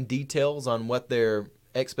outline details on what their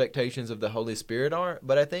expectations of the Holy Spirit are,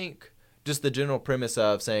 but I think just the general premise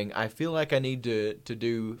of saying, I feel like I need to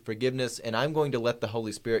do forgiveness, and I'm going to let the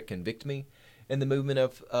Holy Spirit convict me in the movement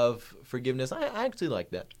of forgiveness, I actually like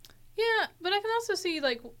that. Yeah, but I can also see,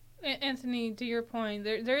 like, Anthony, to your point,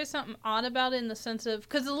 there is something odd about it in the sense of,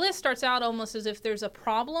 because the list starts out almost as if there's a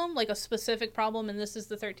problem, like a specific problem, and this is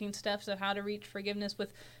the 13 steps of how to reach forgiveness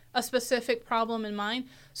with a specific problem in mind.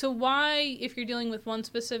 So why, if you're dealing with one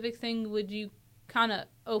specific thing, would you kind of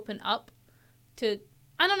open up to,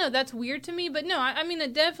 I don't know, that's weird to me, but no, I mean,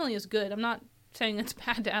 it definitely is good. I'm not saying it's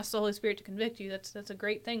bad to ask the Holy Spirit to convict you. That's a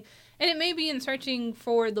great thing. And it may be in searching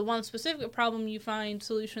for the one specific problem you find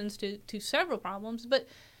solutions to several problems, but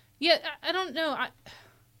yeah, I don't know. I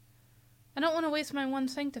don't want to waste my one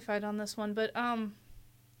sanctified on this one, but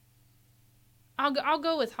I'll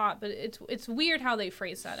go with hot, but it's weird how they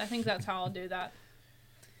phrase that. I think that's how I'll do that.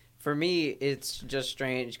 For me, it's just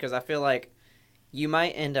strange because I feel like you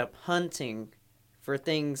might end up hunting for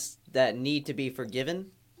things that need to be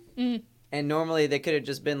forgiven. Mm. And normally they could have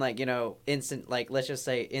just been like, instant, like, let's just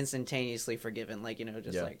say instantaneously forgiven. Like,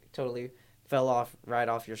 like totally fell right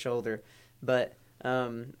off your shoulder. But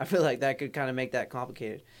I feel like that could kind of make that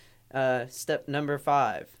complicated. Step number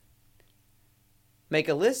 5. Make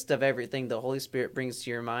a list of everything the Holy Spirit brings to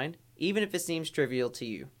your mind, even if it seems trivial to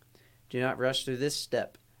you. Do not rush through this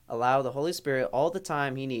step. Allow the Holy Spirit all the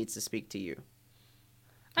time he needs to speak to you.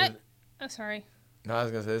 Sorry. No, I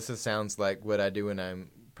was going to say, this sounds like what I do when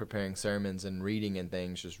I'm preparing sermons and reading and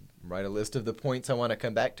things, just write a list of the points I want to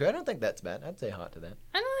come back to. I don't think that's bad. I'd say hot to that.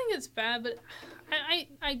 I don't think it's bad, but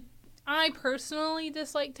I personally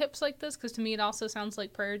dislike tips like this because to me it also sounds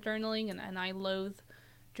like prayer journaling, and I loathe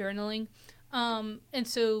journaling. And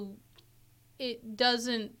so it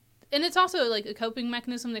doesn't, and it's also like a coping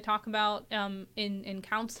mechanism they talk about in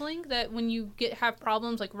counseling, that when you have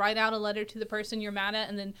problems, like write out a letter to the person you're mad at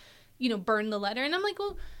and then, burn the letter. And I'm like,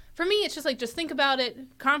 well, for me, it's just like, just think about it,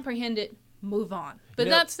 comprehend it, move on. But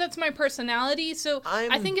that's my personality. So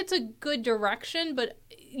I think it's a good direction, but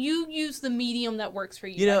you use the medium that works for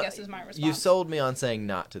you, I guess is my response. You sold me on saying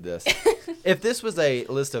not to this. If this was a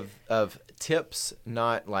list of tips,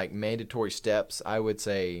 not like mandatory steps, I would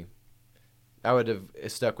say I would have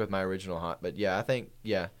stuck with my original hot. But yeah, I think,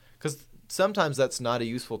 because sometimes that's not a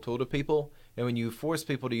useful tool to people. And when you force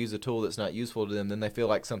people to use a tool that's not useful to them, then they feel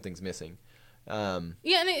like something's missing.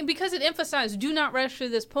 Because it emphasized, do not rush to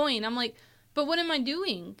this point. I'm like, but what am I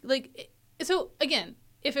doing? Like, so again,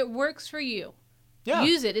 if it works for you,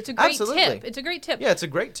 use it. It's a great tip. It's a great tip. Yeah, it's a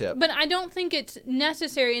great tip. But I don't think it's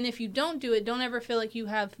necessary. And if you don't do it, don't ever feel like you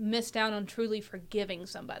have missed out on truly forgiving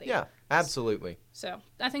somebody. Yeah, absolutely. So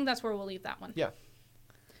I think that's where we'll leave that one. Yeah.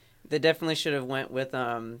 They definitely should have went with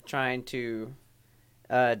trying to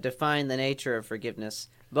define the nature of forgiveness.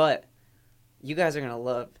 But you guys are going to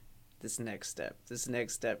love this next step. This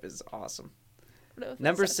next step is awesome.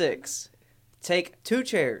 Number 6, take 2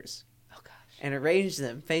 chairs and arrange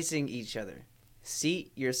them facing each other.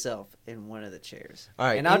 Seat yourself in one of the chairs. All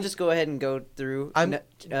right. And I'll just go ahead and go through you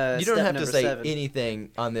don't have to say 7. anything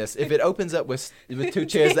on this. If it opens up with 2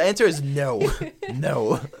 chairs, the answer is no.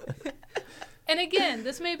 No. And again,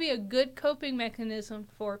 this may be a good coping mechanism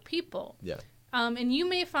for people. Yeah. And you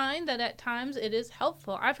may find that at times it is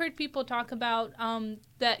helpful. I've heard people talk about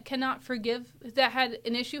that cannot forgive, that had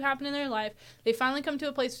an issue happen in their life. They finally come to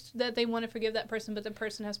a place that they want to forgive that person, but the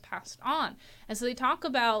person has passed on. And so they talk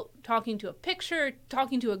about talking to a picture,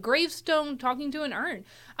 talking to a gravestone, talking to an urn.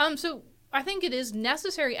 So I think it is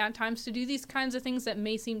necessary at times to do these kinds of things that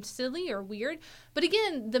may seem silly or weird. But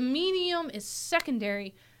again, the medium is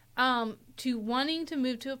secondary to wanting to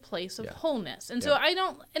move to a place of wholeness. And so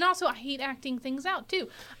I hate acting things out too.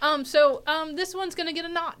 So this one's going to get a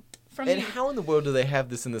nod from me. And how in the world do they have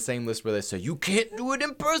this in the same list where they say, you can't do it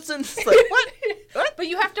in person? It's like, what? But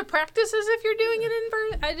you have to practice as if you're doing it in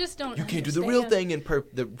person? I just don't You can't do the real thing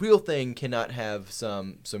the real thing cannot have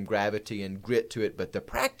some gravity and grit to it, but the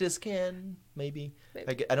practice can, maybe.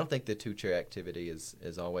 I don't think the 2-chair activity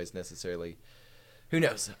is always necessarily, who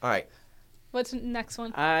knows? All right. What's the next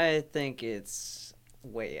one? I think it's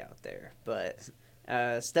way out there, but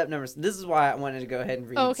step number... This is why I wanted to go ahead and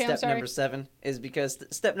read step number 7, is because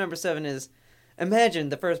step number 7 is, imagine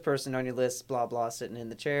the first person on your list, blah, blah, sitting in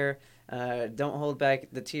the chair. Don't hold back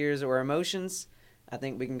the tears or emotions. I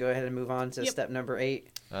think we can go ahead and move on to step number 8.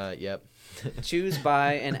 Yep. Choose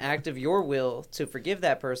by an act of your will to forgive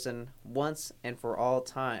that person once and for all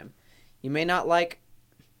time. You may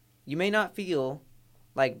not feel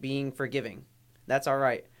like being forgiving. That's all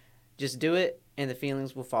right. Just do it and the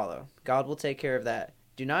feelings will follow. God will take care of that.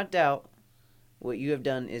 Do not doubt what you have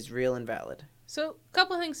done is real and valid. So a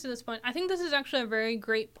couple of things to this point. I think this is actually a very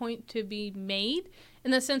great point to be made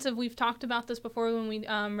in the sense of, we've talked about this before when we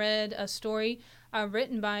read a story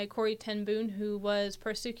written by Corrie ten Boom, who was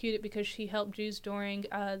persecuted because she helped Jews during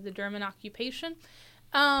the German occupation.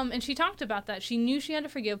 And she talked about that. She knew she had to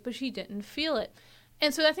forgive, but she didn't feel it.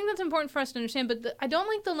 And so I think that's important for us to understand, but I don't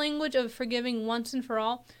like the language of forgiving once and for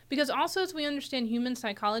all, because also as we understand human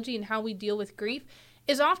psychology and how we deal with grief,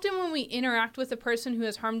 is often when we interact with a person who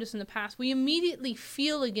has harmed us in the past, we immediately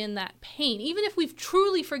feel again that pain. Even if we've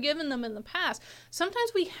truly forgiven them in the past,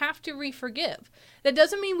 sometimes we have to re-forgive. That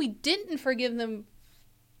doesn't mean we didn't forgive them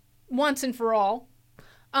once and for all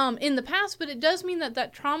in the past, but it does mean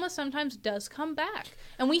that trauma sometimes does come back,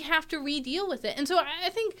 and we have to re-deal with it. And so I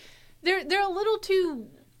think... They're a little too,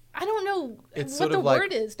 I don't know what the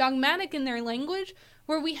word is, dogmatic in their language,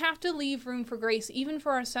 where we have to leave room for grace, even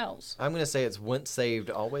for ourselves. I'm going to say it's once saved,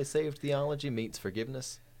 always saved theology meets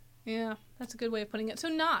forgiveness. Yeah, that's a good way of putting it. So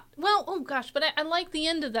but I like the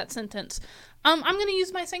end of that sentence. I'm going to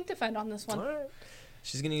use my sanctified on this one. All right.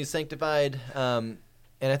 She's going to use sanctified, and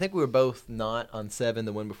I think we were both not on 7,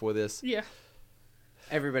 the one before this. Yeah.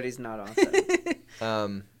 Everybody's not on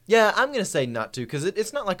 7. Yeah, I'm going to say not to, because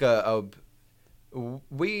it's not like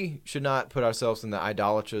we should not put ourselves in the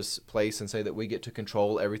idolatrous place and say that we get to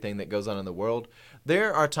control everything that goes on in the world.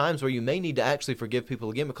 There are times where you may need to actually forgive people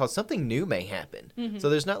again because something new may happen. Mm-hmm. So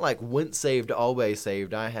there's not like once saved, always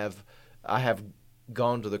saved. I have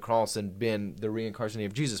gone to the cross and been the reincarnation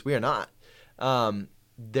of Jesus. We are not.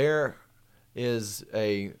 there is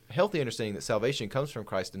a healthy understanding that salvation comes from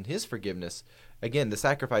Christ and his forgiveness. Again, the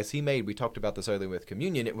sacrifice he made, we talked about this earlier with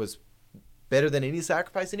communion, it was better than any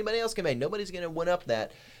sacrifice anybody else can make. Nobody's going to one up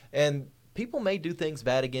that. And people may do things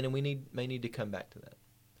bad again, and we may need to come back to that.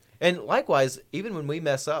 And likewise, even when we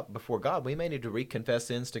mess up before God, we may need to reconfess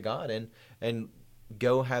sins to God and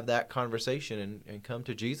go have that conversation and come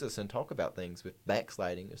to Jesus and talk about things with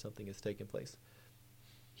backsliding if something has taken place.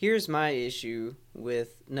 Here's my issue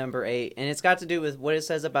with number 8, and it's got to do with what it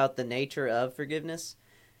says about the nature of forgiveness.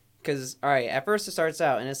 Because, all right, at first it starts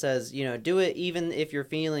out and it says, do it even if your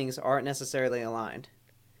feelings aren't necessarily aligned.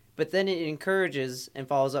 But then it encourages and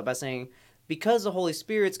follows up by saying, because the Holy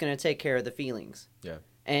Spirit's going to take care of the feelings. Yeah.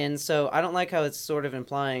 And so I don't like how it's sort of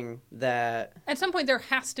implying that... At some point, there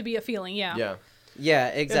has to be a feeling, yeah. Yeah. Yeah,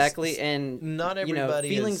 exactly. And, not everybody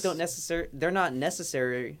feelings they're not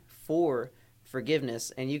necessary for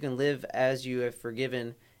forgiveness. And you can live as you have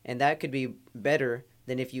forgiven. And that could be better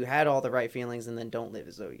than if you had all the right feelings and then don't live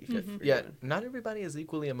as though you've forgiven. Yeah, not everybody is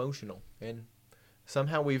equally emotional. And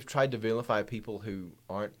somehow we've tried to vilify people who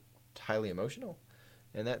aren't highly emotional.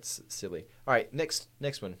 And that's silly. All right, next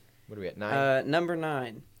one. What are we at, 9? Number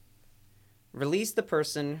 9. Release the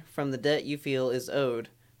person from the debt you feel is owed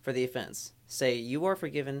for the offense. Say, you are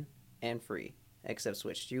forgiven and free. Except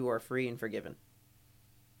switched. You are free and forgiven.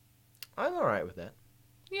 I'm all right with that.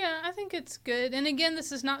 Yeah, I think it's good. And again,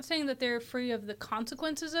 this is not saying that they're free of the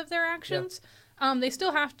consequences of their actions. Yeah. They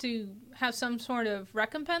still have to have some sort of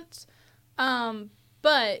recompense.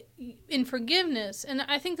 But in forgiveness, and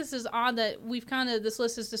I think this is odd that this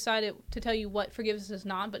list has decided to tell you what forgiveness is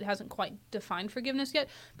not, but it hasn't quite defined forgiveness yet.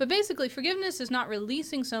 But basically, forgiveness is not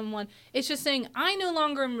releasing someone. It's just saying, I no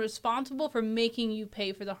longer am responsible for making you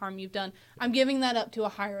pay for the harm you've done. I'm giving that up to a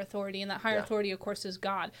higher authority, and that higher authority, of course, is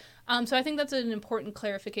God. So I think that's an important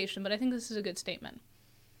clarification, but I think this is a good statement.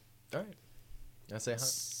 All right. I say hi.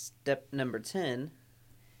 Step number 10.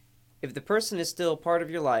 If the person is still part of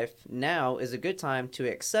your life, now is a good time to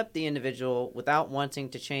accept the individual without wanting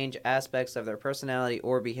to change aspects of their personality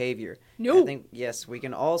or behavior. No. I think, yes, we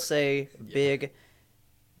can all say big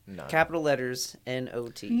capital letters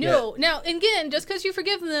N-O-T. No. Yeah. Now, again, just because you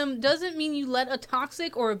forgive them doesn't mean you let a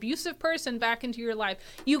toxic or abusive person back into your life.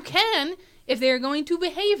 You can if they're going to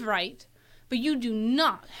behave right. But you do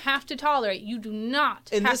not have to tolerate. You do not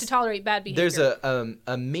have to tolerate bad behavior. There's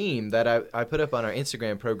a meme that I put up on our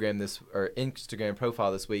Instagram Instagram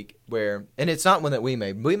profile this week and it's not one that we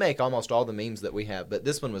made. We make almost all the memes that we have, but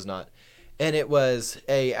this one was not. And it was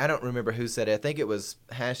I don't remember who said it. I think it was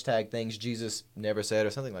 #things Jesus never said or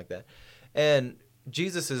something like that. And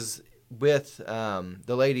Jesus is with the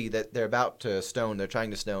lady that they're about to stone. They're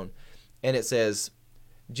trying to stone, and it says,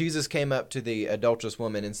 Jesus came up to the adulterous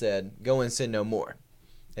woman and said, go and sin no more.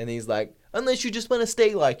 And he's like, unless you just want to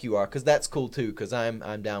stay like you are, because that's cool too, because I'm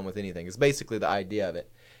down with anything. It's basically the idea of it.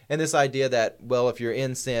 And this idea that, well, if you're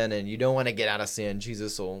in sin and you don't want to get out of sin,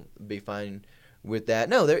 Jesus will be fine with that.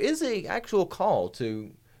 No, there is an actual call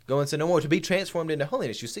to go and sin no more, to be transformed into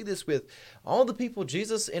holiness. You see this with all the people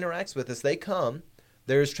Jesus interacts with as they come.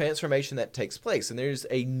 There's transformation that takes place, and there's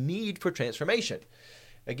a need for transformation.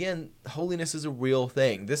 Again, holiness is a real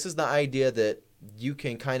thing. This is the idea that you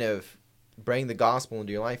can kind of bring the gospel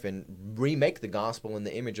into your life and remake the gospel in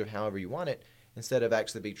the image of however you want it, instead of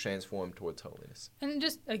actually be transformed towards holiness. And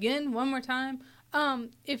just, again, one more time,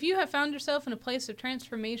 if you have found yourself in a place of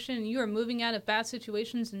transformation and you are moving out of bad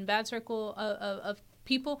situations and bad circle of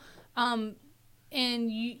people, and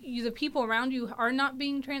the people around you are not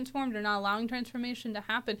being transformed or not allowing transformation to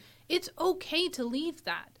happen, it's okay to leave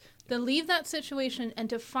that. To leave that situation and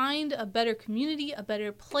to find a better community, a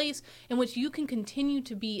better place in which you can continue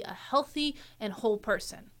to be a healthy and whole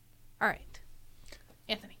person. All right.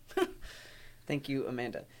 Anthony. Thank you,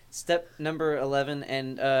 Amanda. Step number 11,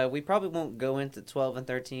 and we probably won't go into 12 and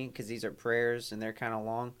 13 because these are prayers and they're kind of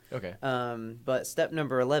long. Okay. But step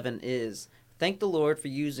number 11 is thank the Lord for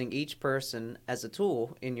using each person as a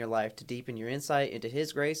tool in your life to deepen your insight into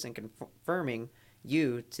His grace and confirming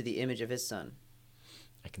you to the image of His Son.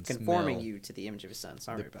 Conforming you to the image of His Son.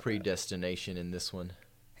 Sorry about predestination in this one.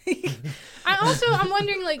 I'm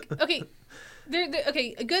wondering, okay,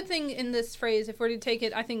 a good thing in this phrase, if we're to take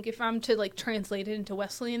it, I think if I'm to translate it into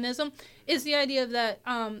Wesleyanism, is the idea of that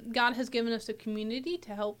God has given us a community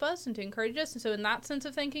to help us and to encourage us. And so in that sense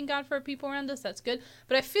of thanking God for people around us, that's good.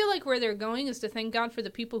 But I feel like where they're going is to thank God for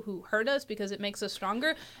the people who hurt us because it makes us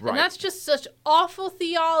stronger. Right. And that's just such awful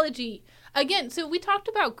theology. Again, so we talked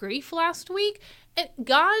about grief last week. And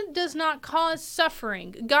God does not cause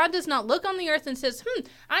suffering. God does not look on the earth and says,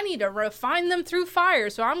 I need to refine them through fire,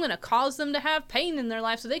 so I'm going to cause them to have pain in their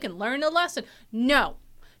life so they can learn a lesson. No.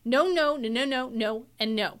 No, no, no, no, no, no,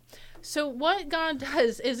 and no. So what God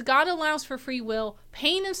does is God allows for free will.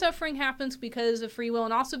 Pain and suffering happens because of free will,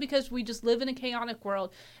 and also because we just live in a chaotic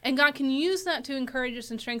world. And God can use that to encourage us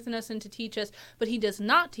and strengthen us and to teach us, but he does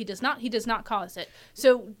not cause it.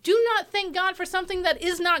 So do not thank God for something that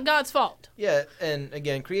is not God's fault. Yeah, and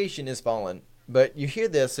again, creation is fallen. But you hear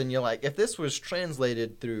this and you're like, if this was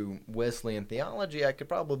translated through Wesleyan theology, I could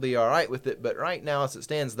probably be all right with it. But right now, as it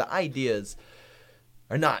stands, the ideas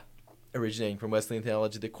are not originating from Wesleyan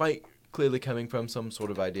theology. They're quite clearly coming from some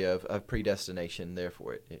sort of idea of predestination.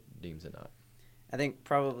 Therefore, it deems it not. I think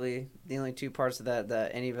probably the only two parts of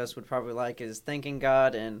that any of us would probably like is thanking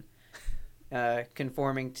God and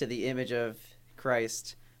conforming to the image of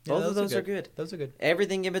Christ. Yeah, Both of those are good. Those are good.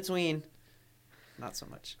 Everything in between, not so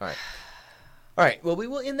much. All right. Well, we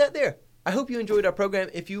will end that there. I hope you enjoyed our program.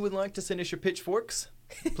 If you would like to send us your pitchforks,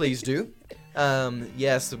 please do.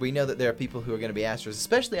 Yes, we know that there are people who are going to be astros,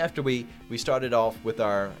 especially after we started off with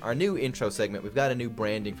our new intro segment. We've got a new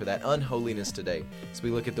branding for that, Unholiness Today. So we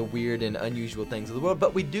look at the weird and unusual things of the world,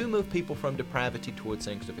 but we do move people from depravity towards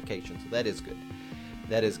sanctification. So that is good.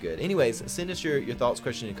 That is good. Anyways, send us your thoughts,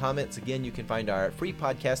 questions, and comments. Again, you can find our free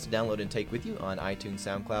podcast to download and take with you on iTunes,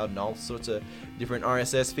 SoundCloud, and all sorts of different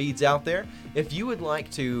RSS feeds out there. If you would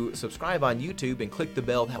like to subscribe on YouTube and click the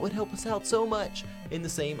bell, that would help us out so much. And the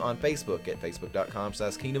same on Facebook at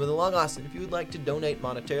facebook.com/Kingdom of the Logos. And if you would like to donate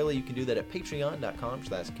monetarily, you can do that at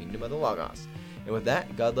patreon.com/Kingdom of the Logos. And with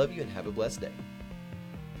that, God love you and have a blessed day.